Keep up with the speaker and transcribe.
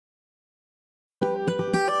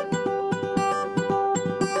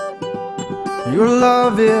Your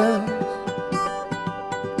love is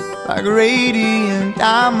like radiant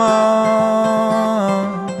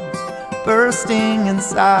diamonds bursting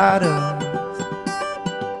inside us,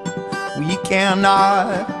 we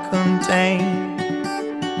cannot contain.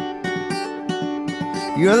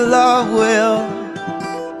 Your love will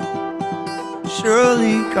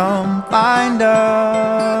surely come find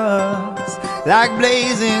us like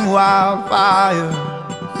blazing wildfires,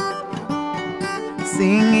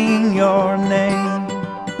 singing your name.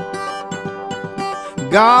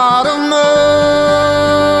 God of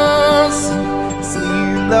mercy,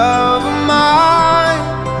 sweet love of mine,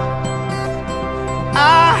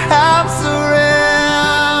 I have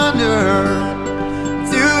surrendered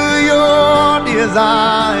to your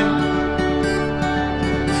design.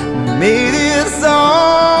 May this offering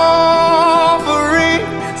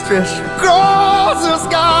stretch across the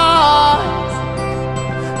skies,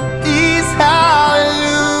 these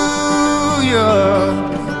hallelujahs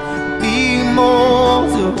be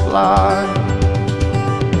multiplied.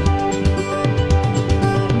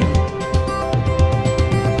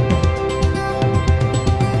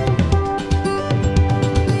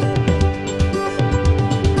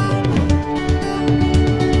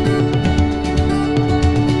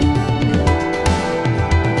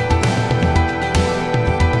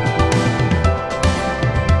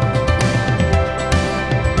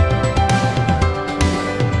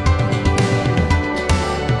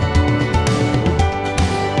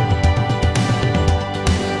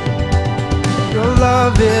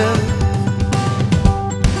 Love is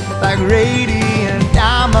like radiant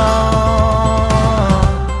diamond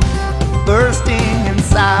bursting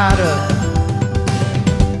inside us,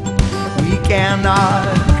 we cannot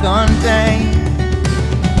contain.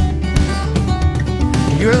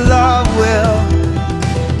 Your love will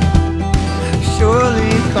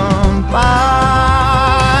surely come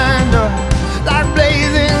find us like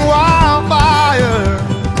blazing wildfire,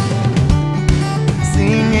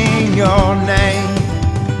 singing your name.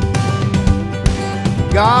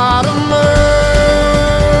 God of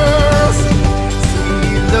mercy,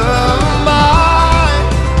 sweet love of mine,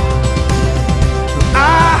 I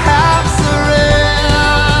have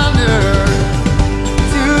surrendered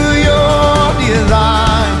to your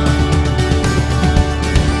design.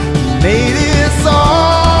 May this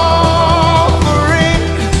offering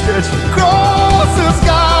stretch across the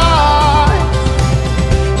sky,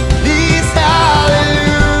 these hallelujahs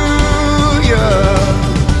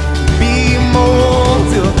be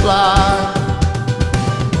multiplied.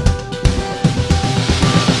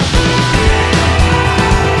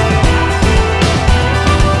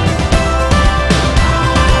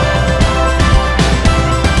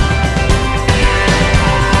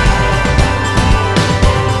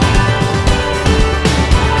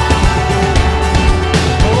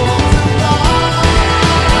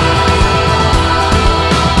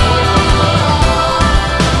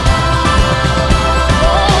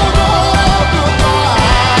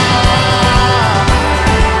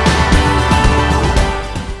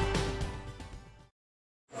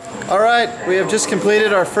 Alright, we have just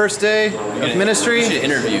completed our first day of ministry.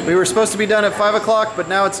 We were supposed to be done at 5 o'clock, but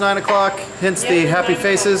now it's 9 o'clock, hence the happy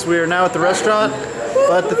faces. We are now at the restaurant.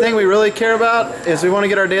 But the thing we really care about is we want to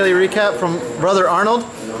get our daily recap from Brother Arnold.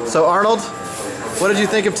 So Arnold, what did you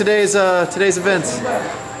think of today's events?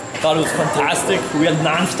 I thought it was fantastic. We had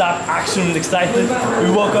non-stop action and excitement.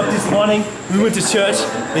 We woke up this morning, we went to church,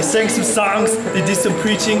 they sang some songs, they did some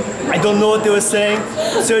preaching. I don't know what they were saying.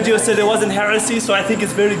 Sergio said it wasn't heresy, so I think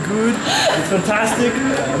it's very good. It's fantastic.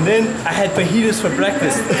 And then I had fajitas for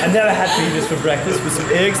breakfast. I never had fajitas for breakfast with some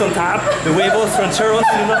eggs on top, the huevos rancheros,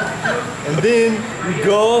 you know. And then we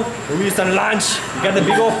go, and we eat some lunch. We got the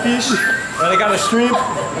big old fish, and I got a shrimp,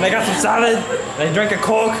 and I got some salad, and I drank a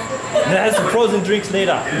Coke, and I had some frozen drinks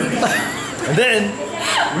later. And then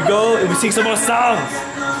we go and we sing some more songs.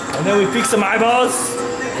 And then we fix some eyeballs,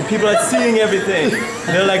 and people are seeing everything.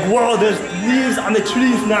 And they're like, whoa, there's leaves on the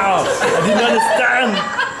trees now. I didn't understand.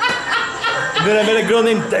 And then I met a girl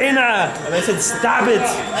named Dana, and I said, stop it.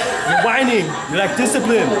 You're whining. You lack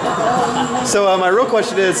discipline. So my real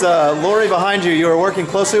question is, Lori behind you, you were working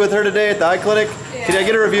closely with her today at the eye clinic. Can I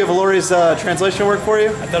get a review of Lori's translation work for you?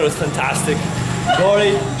 I thought it was fantastic.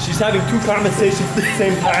 Lori, she's having 2 conversations at the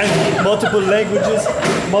same time, multiple languages,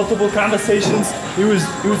 multiple conversations. It was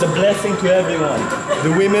a blessing to everyone.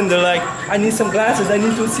 The women, they're like, I need some glasses, I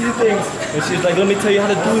need to see things. And she's like, let me tell you how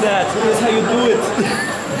to do that. Here's how you do it.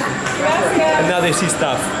 And now they see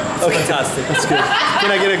stuff. It's fantastic. That's good.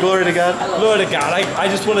 Can I get a glory to God? Glory to God. I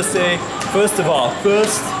just want to say, first of all,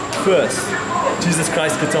 first, Jesus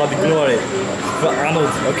Christ gets all the glory for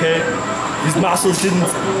Arnold, okay? These muscles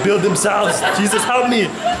didn't build themselves. Jesus, help me.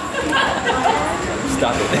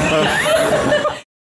 Stop it.